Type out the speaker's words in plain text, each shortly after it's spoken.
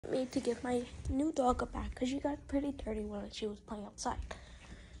me to give my new dog a bath because she got pretty dirty when she was playing outside.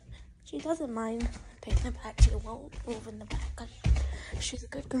 She doesn't mind taking a bath. She won't move in the bath because she's a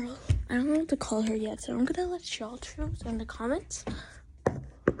good girl. I don't know what to call her yet, so I'm going to let y'all choose in the comments.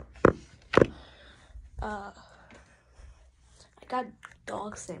 I got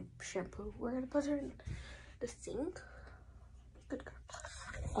dog shampoo. We're going to put her in the sink. Good girl.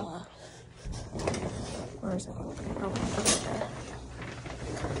 Where is it? Oh,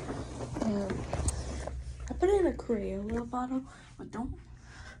 I put it in a Crayola bottle, but don't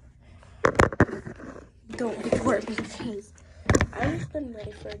ignore me because I've just been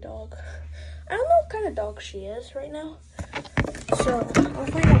ready for a dog. I don't know what kind of dog she is right now, so I'll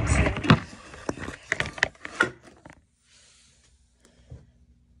find out soon.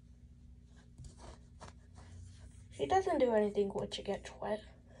 She doesn't do anything when she gets wet.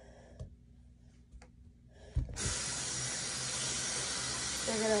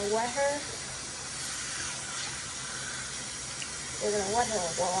 We're gonna wet her. We're gonna wet her a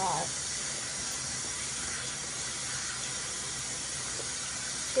lot.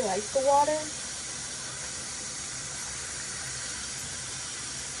 She likes the water.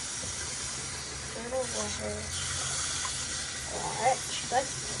 We're gonna wet her a lot. She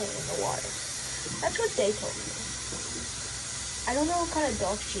likes to play in the water. That's what they told me. I don't know what kind of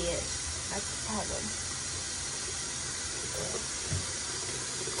dog she is. That's the problem.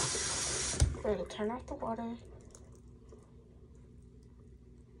 We're gonna turn off the water.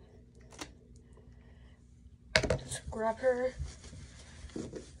 Scrub her.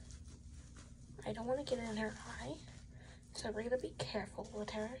 I don't want to get in her eye, so we're gonna be careful with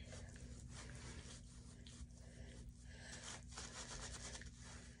her.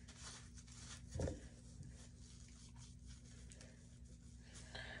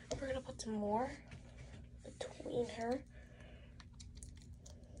 We're gonna put some more between her.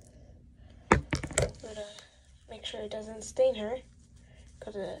 We're gonna make sure it doesn't stain her,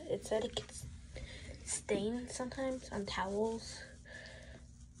 because it said it gets stained sometimes on towels.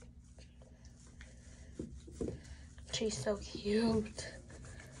 She's so cute.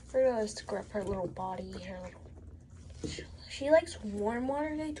 We're gonna scrub her little body, she likes warm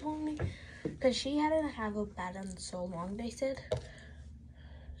water, they told me, because she hadn't had a bath in so long, they said.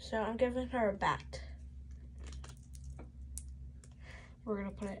 So I'm giving her a bath. We're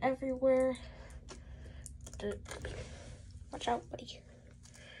gonna put it everywhere. Watch out, buddy.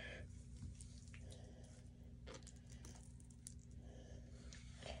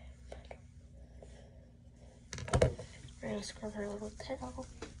 We're gonna scrub her little tail.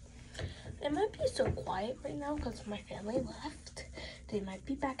 It might be so quiet right now because my family left. They might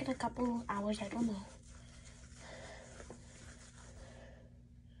be back in a couple of hours, I don't know.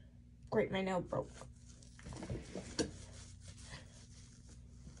 Great, my nail broke.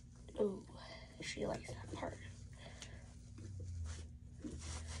 Ooh, she likes that part.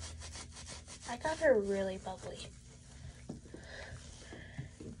 I got her really bubbly.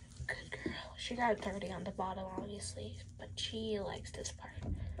 Good girl. She got dirty on the bottom, obviously, but she likes this part.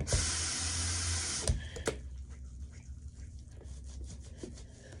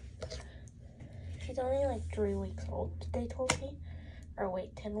 She's only like 3 weeks old, they told me. Or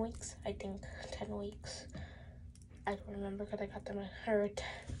wait, 10 weeks? I think 10 weeks. I don't remember because I got them hurt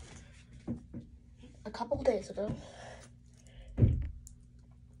a couple days ago. We're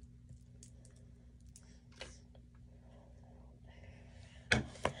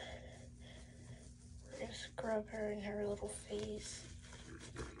gonna scrub her in her little face.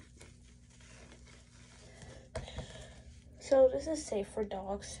 So this is safe for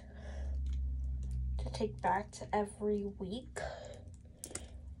dogs to take baths every week.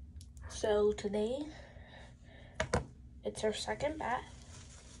 So today, it's her second bath.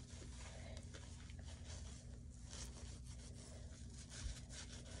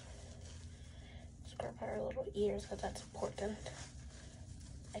 Scrub her little ears because that's important.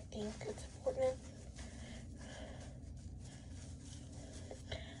 I think it's important.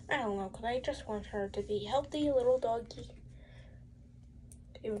 I don't know, because I just want her to be healthy, little doggy.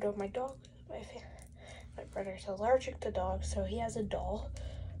 Even though my brother's allergic to dogs, so he has a doll.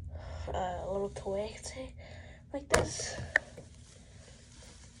 A little toy, I could say, like this.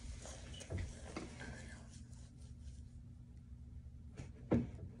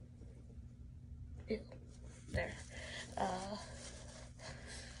 Ew, there.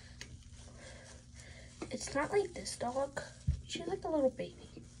 It's not like this dog. She's like a little baby.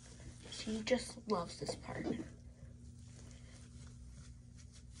 She just loves this part. You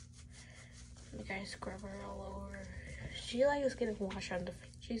guys scrub her all over. She likes getting washed on the face.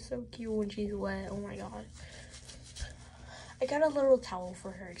 She's so cute when she's wet. Oh my god. I got a little towel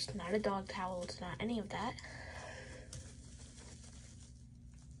for her. It's not a dog towel. It's not any of that.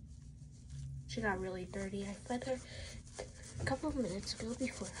 She got really dirty. I fed her a couple of minutes ago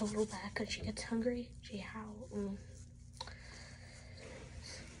before her little back because she gets hungry. She howled.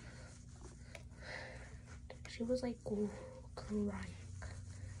 She was like crying.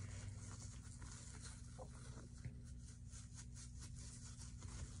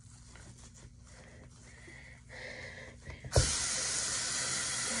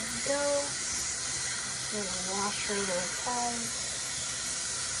 Go. I'm gonna wash her little paws.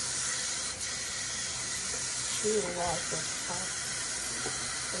 She loves this paw.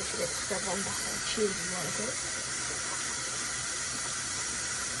 When she gets scrubbed on the head, she loves it.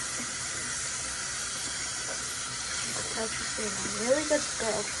 So she's being a really good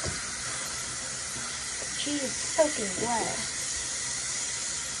girl. She's soaking wet.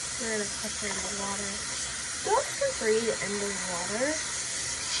 We're gonna put her in the water. Dogs can breathe in the water.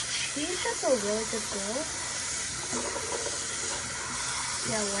 She's just a really good girl.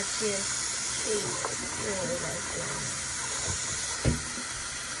 Yeah, what she is. She really loves doing.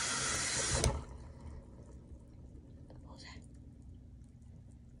 What was that?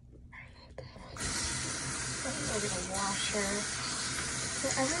 We're gonna wash her. So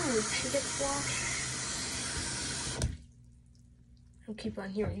every week she gets washed. I'll keep on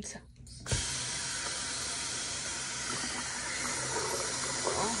hearing sounds.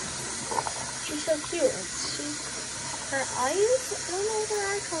 She's so cute. Her eyes, I don't know what her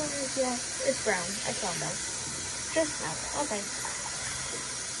eye color is yet. It's brown. I saw them. Just now. Okay.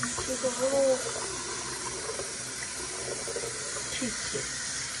 She's a little... She's cute.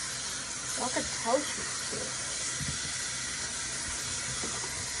 I can tell she's cute.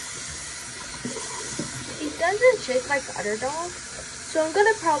 She doesn't shake like other dogs. So I'm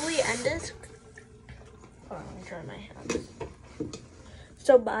gonna probably end this. Hold on, let me dry my hands.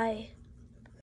 So bye.